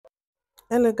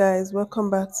Hello guys, welcome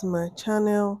back to my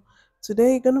channel.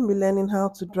 Today you're going to be learning how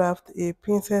to draft a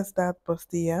princess dart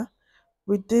bustier.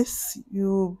 With this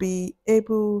you'll be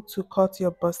able to cut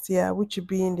your bustier, which will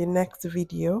be in the next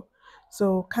video.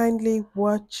 So kindly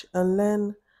watch and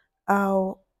learn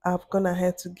how I've gone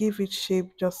ahead to give it shape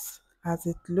just as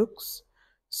it looks.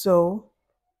 So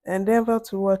endeavor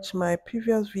to watch my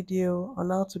previous video on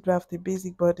how to draft the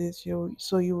basic bodies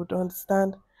so you would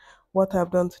understand what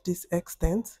I've done to this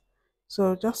extent.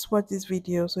 So just watch this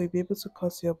video so you'll be able to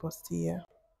cut your bustier.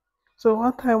 So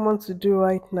what I want to do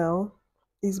right now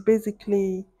is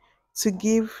basically to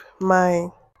give my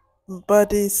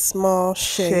body small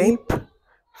shape.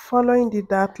 Following the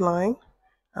dart line,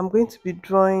 I'm going to be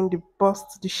drawing the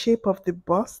bust, the shape of the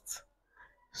bust,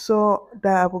 so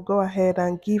that I will go ahead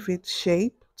and give it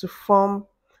shape to form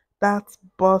that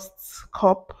bust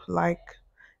cup like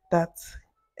that,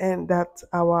 and that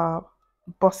our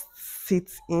bust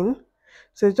sits in.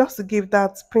 So just to give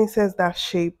that princess that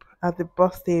shape at the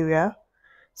bust area.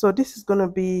 So this is going to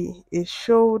be a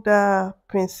shoulder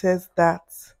princess dart.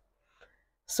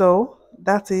 So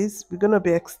that is, we're going to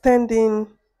be extending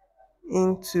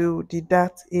into the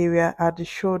dart area at the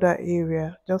shoulder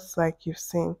area, just like you've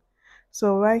seen.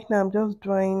 So right now I'm just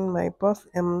drawing my bust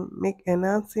and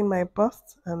enhancing my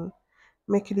bust and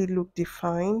making it look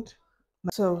defined.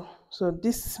 So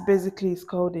this basically is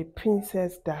called a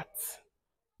princess dart.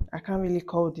 I can't really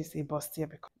call this a bustier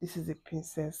because this is a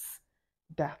princess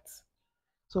dart.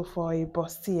 So for a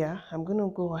bustier, I'm going to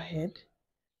go ahead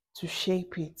to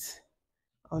shape it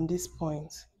on this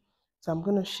point. So I'm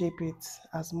going to shape it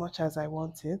as much as I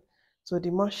want it. So the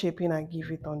more shaping I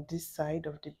give it on this side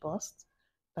of the bust,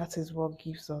 that is what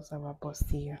gives us our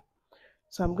bustier.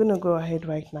 So I'm going to go ahead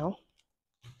right now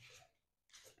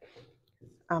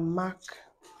and mark.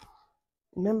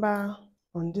 Remember,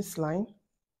 on this line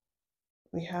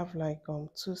we have like 2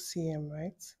 cm,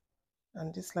 right?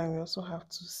 And this line we also have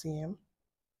 2 cm.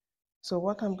 So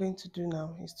what I'm going to do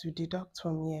now is to deduct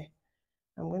from here.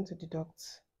 I'm going to deduct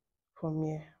from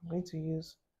here. I'm going to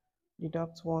use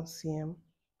deduct 1 cm.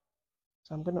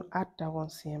 So I'm going to add that 1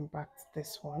 cm back to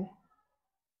this one.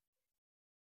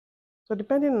 So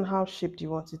depending on how shaped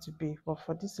you want it to be, but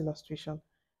for this illustration,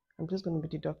 I'm just going to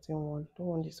be deducting 1. Don't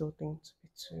want this whole thing to be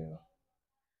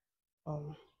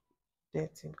too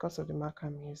dirty because of the marker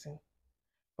I'm using.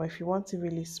 But if you want it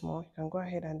really small, you can go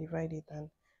ahead and divide it and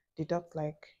deduct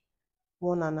like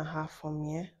 1.5 from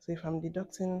here. So if I'm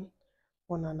deducting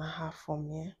 1.5 from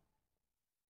here,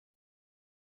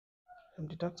 I'm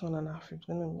deducting 1.5. It's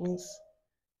going to means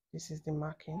this is the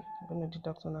marking. I'm going to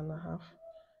deduct 1.5,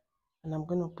 and I'm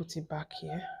going to put it back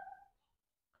here.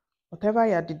 Whatever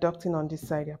you're deducting on this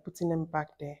side, you're putting them back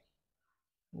there.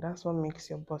 And that's what makes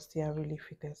your bustier really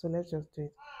fitted. So let's just do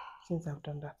it since I've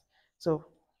done that. So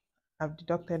I've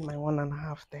deducted my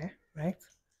 1.5 there, right?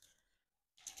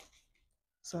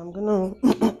 So I'm going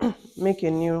to make a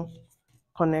new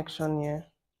connection here.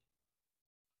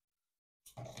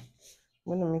 I'm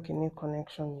going to make a new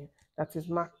connection here. That is,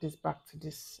 mark this back to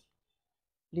this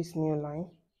new line,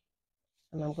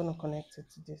 and I'm going to connect it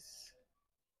to this.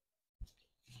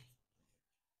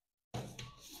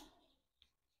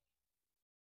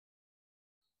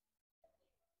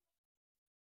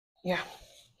 Yeah,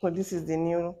 so this is the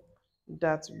new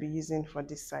that we'll be using for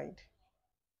this side,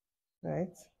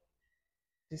 right?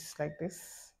 This is like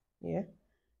this, yeah.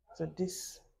 So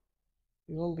this,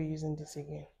 we won't be using this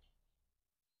again.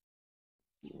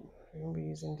 We won't be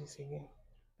using this again.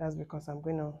 That's because I'm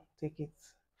going to take it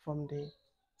from the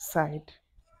side.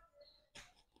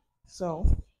 So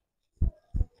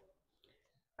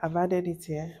I've added it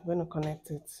here. I'm going to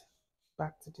connect it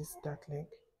back to this dart leg.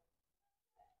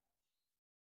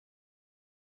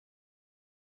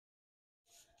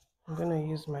 I'm going to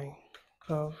use my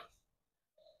curve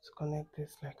to connect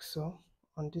this like so.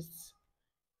 On this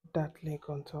dart leg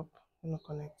on top, I'm going to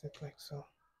connect it like so.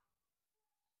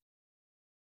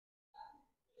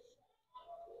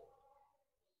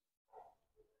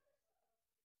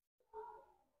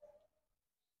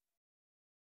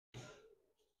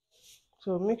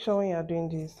 So make sure when you are doing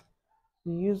this,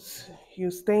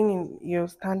 you're standing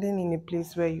in a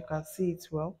place where you can see it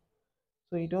well,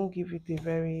 so you don't give it a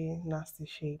very nasty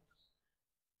shape.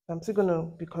 So I'm still going to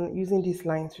be using this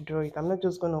line to draw it. I'm not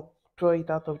just going to draw it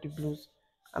out of the blues.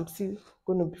 I'm still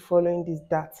going to be following this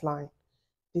dart line,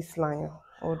 this line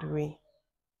all the way.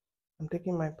 I'm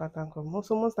taking my pattern curve. Most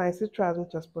times I still try as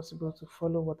much as possible to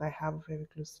follow what I have very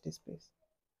close to this place.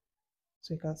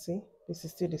 So you can see this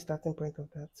is still the starting point of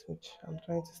that, which I'm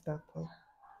trying to start from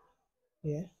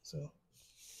here. So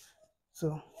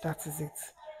that is it.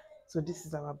 So this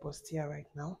is our bustier right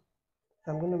now.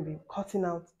 So I'm going to be cutting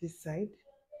out this side,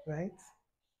 right?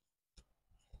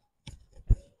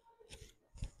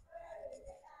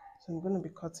 So I'm going to be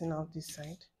cutting out this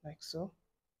side like so,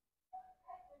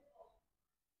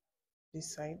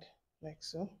 this side like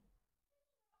so.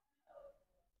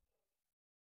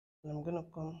 And I'm going to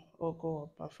come or go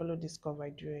up and follow this curve I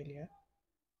drew earlier.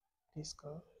 This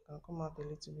curve, you can come out a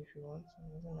little bit if you want. I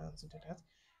don't know how to do that.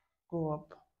 Go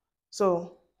up.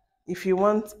 So if you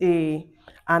want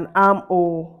an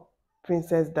armhole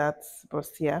princess that's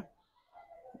bustier,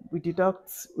 we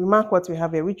mark what we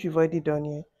have here, which we've already done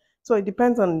here. So it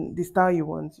depends on the style you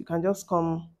want. You can just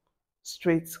come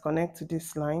straight, connect to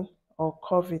this line, or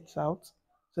curve it out.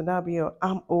 So that'll be your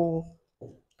armhole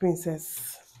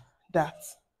princess that,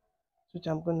 which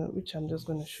I'm just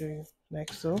gonna show you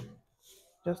like so.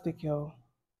 Just take your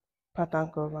pattern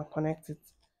curve and connect it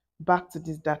back to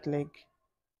this dart leg.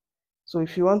 So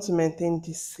if you want to maintain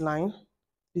this line,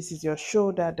 this is your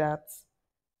shoulder dart,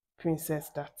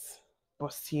 princess dart,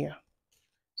 bustier.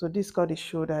 So this is called the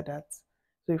shoulder dart.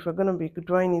 So if we're going to be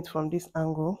drawing it from this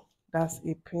angle, that's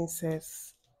a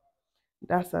princess,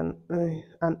 that's an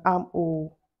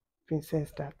armhole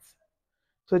princess dart.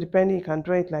 So depending, you can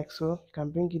draw it like so, you can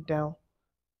bring it down,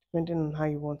 depending on how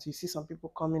you want. You see some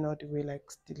people coming all the way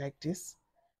like this.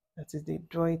 That is, they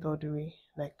draw it all the way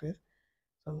like this.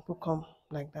 Some people come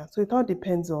like that. So it all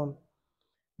depends on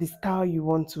the style you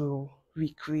want to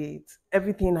recreate.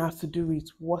 Everything has to do with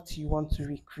what you want to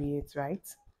recreate, right?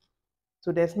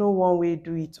 So there's no one way to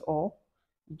do it all.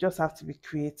 You just have to be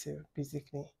creative,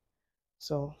 basically.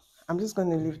 So I'm just going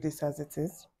to leave this as it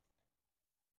is.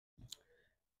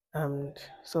 And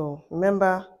so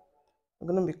remember, I'm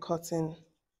going to be cutting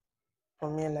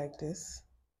from here like this.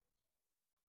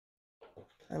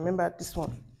 I remember this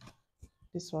one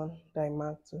that I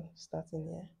marked to starting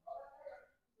here.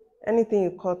 Anything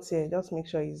you cut here, just make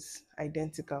sure it's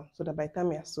identical so that by the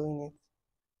time you're sewing it,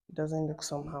 it doesn't look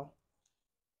somehow.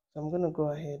 So I'm going to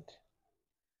go ahead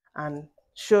and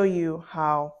show you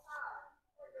how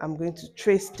I'm going to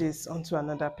trace this onto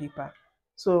another paper.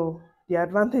 So the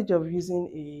advantage of using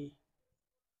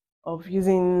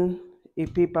a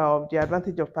paper, of the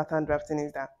advantage of pattern drafting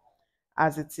is that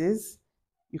as it is,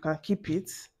 you can keep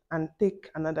it and take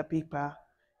another paper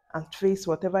and trace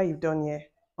whatever you've done here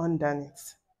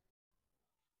underneath.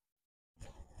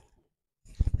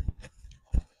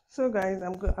 So guys,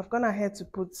 I've gone ahead to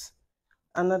put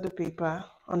another paper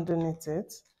underneath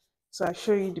it. So I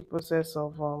show you the process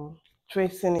of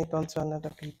tracing it onto another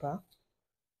paper.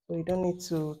 So you don't need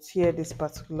to tear this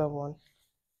particular one.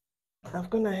 I've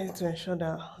gone ahead to ensure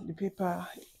that the paper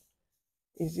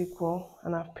is equal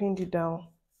and I've pinned it down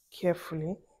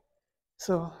carefully.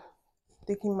 So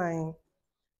taking my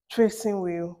tracing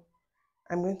wheel,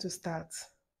 I'm going to start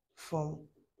from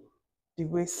the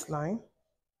waistline.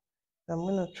 I'm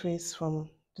going to trace from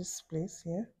this place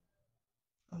here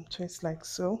and trace like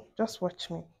so. Just watch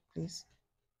me, please.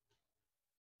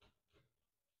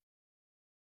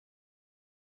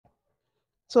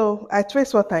 So I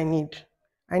trace what I need.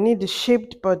 I need the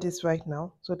shaped bodies right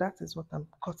now. So that is what I'm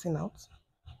cutting out.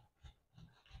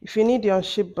 If you need the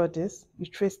unshaped bodies, you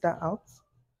trace that out.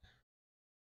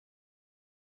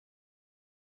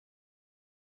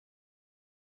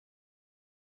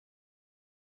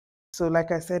 So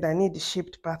like I said, I need the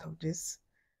shaped part of this.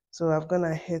 So I've gone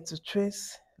ahead to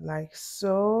trace like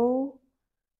so.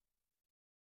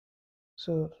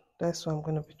 So that's what I'm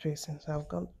going to be tracing. So I've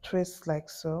gone trace like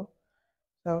so.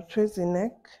 So I'll trace the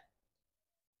neck.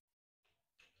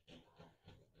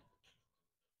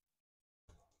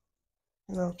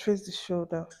 And I'll trace the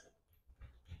shoulder.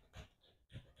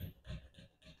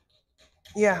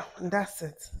 Yeah, and that's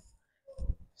it.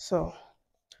 So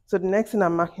the next thing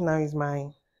I'm marking now is my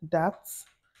darts,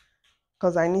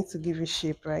 because I need to give it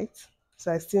shape, right?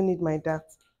 So I still need my dart.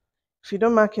 If you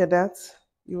don't mark your dart,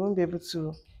 you won't be able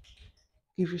to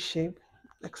give it shape,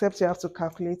 except you have to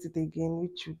calculate it again,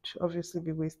 which would obviously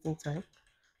be wasting time.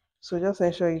 So just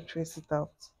ensure you trace it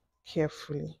out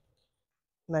carefully,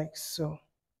 like so.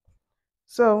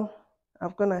 So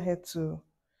I've gone ahead to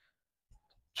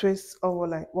trace all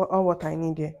what I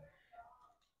need here.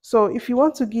 So if you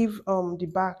want to give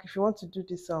the back, if you want to do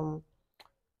this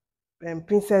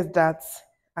princess darts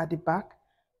at the back,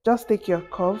 just take your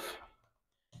curve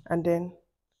and then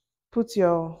put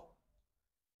the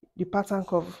pattern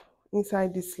curve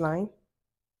inside this line,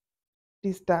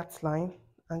 this dart line,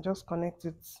 and just connect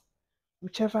it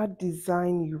whichever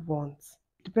design you want.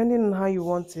 Depending on how you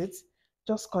want it,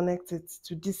 just connect it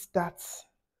to this dart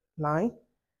line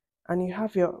and you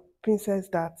have your princess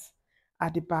dart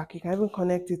at the back. You can even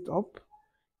connect it up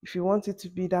if you want it to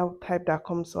be that type that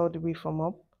comes all the way from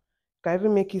up. can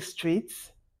even make it straight,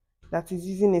 that is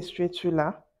using a straight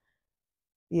ruler.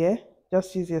 Yeah,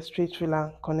 just use your straight ruler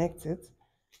and connect it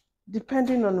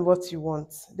depending on what you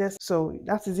want. So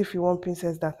that is if you want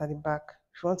princess dart at the back.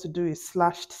 If you want to do a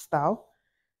slashed style,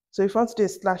 so if you want to do a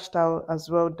slash style as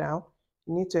well down,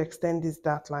 you need to extend this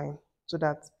dart line so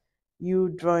that you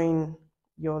drawing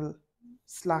your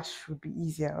slash would be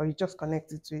easier, or you just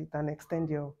connect it to it and extend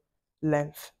your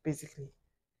length basically.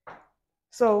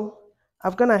 So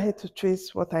I've gone ahead to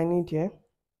trace what I need here.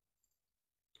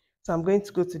 So I'm going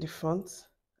to go to the front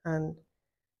and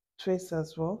trace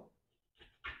as well.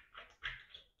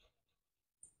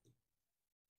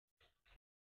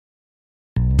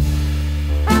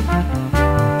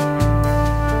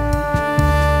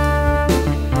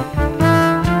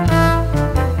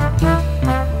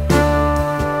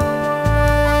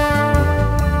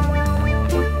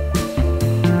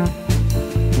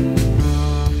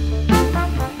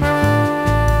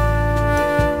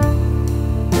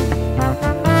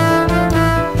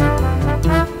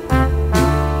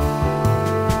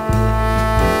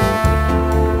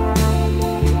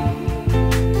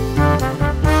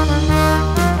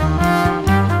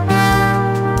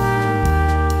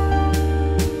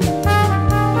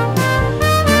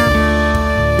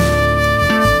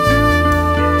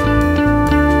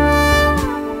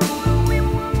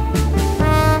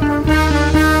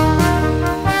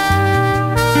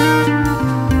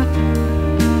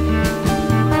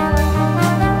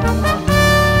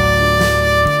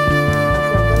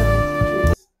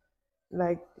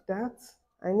 Like that.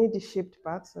 I need the shaped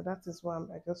part, so that is why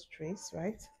I just trace,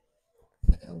 right?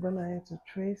 I'm gonna have to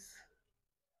trace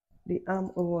the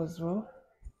armhole as well.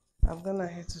 I'm gonna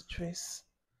have to trace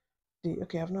the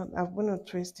I'm gonna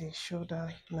trace the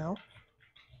shoulder now.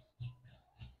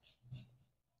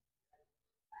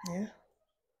 Yeah.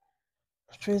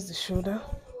 Trace the shoulder.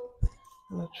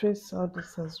 I'm gonna trace all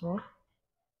this as well.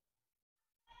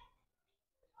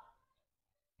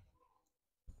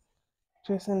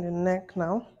 Tracing the neck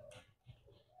now.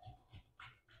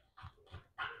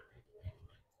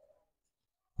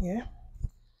 Yeah.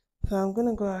 So I'm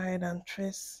gonna go ahead and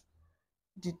trace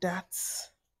the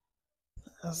darts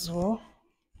as well.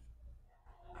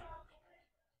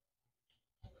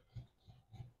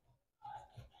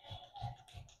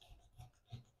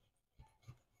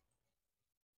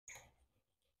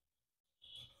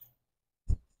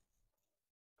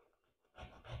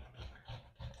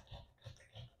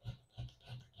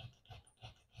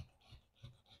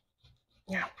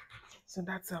 Yeah. So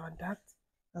that's our dart.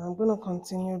 And I'm gonna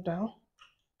continue down.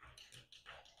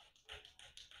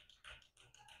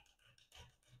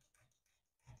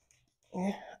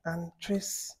 Yeah, and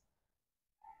trace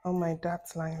all my dart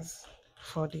lines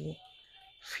for the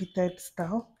fitted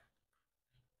style.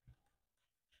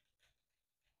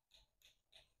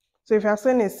 So if you're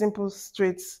sewing a simple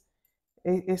straight,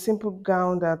 a simple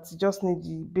gown that just need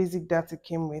the basic dart it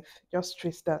came with, just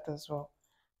trace that as well.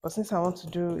 But since I want to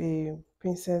do a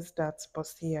princess dart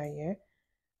bustier here,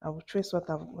 I will trace what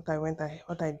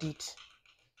I did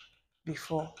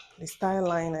before, the style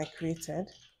line I created.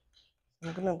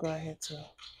 I'm gonna go ahead to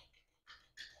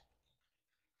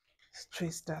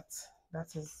trace that.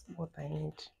 That is what I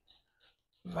need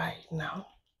right now.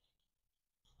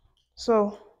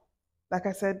 So like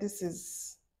I said,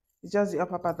 it's just the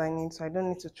upper part I need, so I don't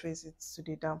need to trace it to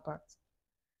the down part.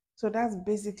 So that's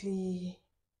basically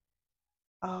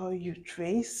how you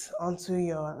trace onto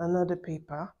your another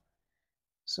paper.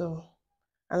 So,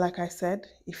 and like I said,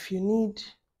 if it's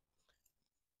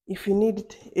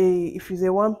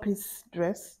a one-piece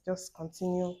dress, just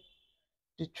continue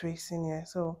the tracing here.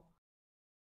 So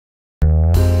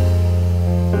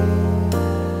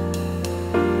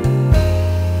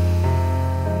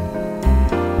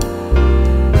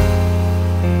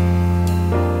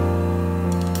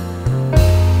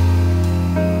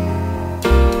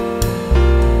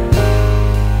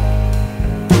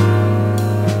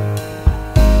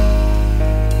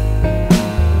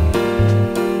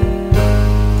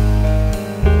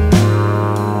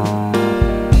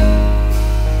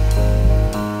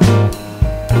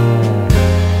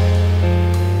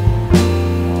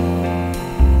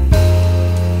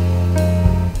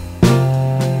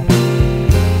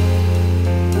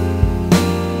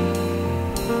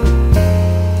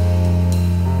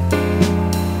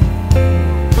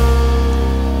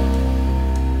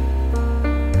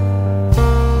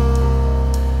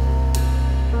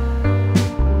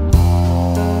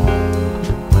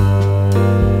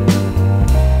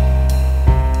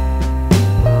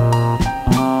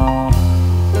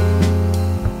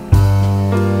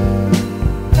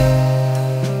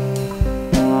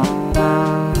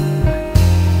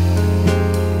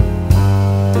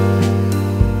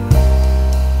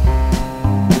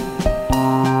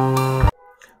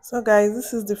Now guys,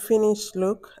 this is the finished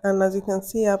look, and as you can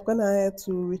see, I've gone ahead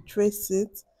to retrace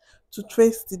it to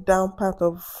trace the down part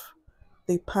of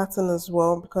the pattern as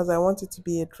well, because I want it to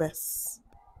be a dress.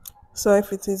 So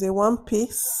if it is a one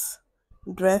piece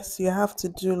dress, you have to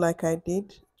do like I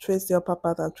did, trace the upper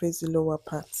part and trace the lower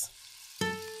part.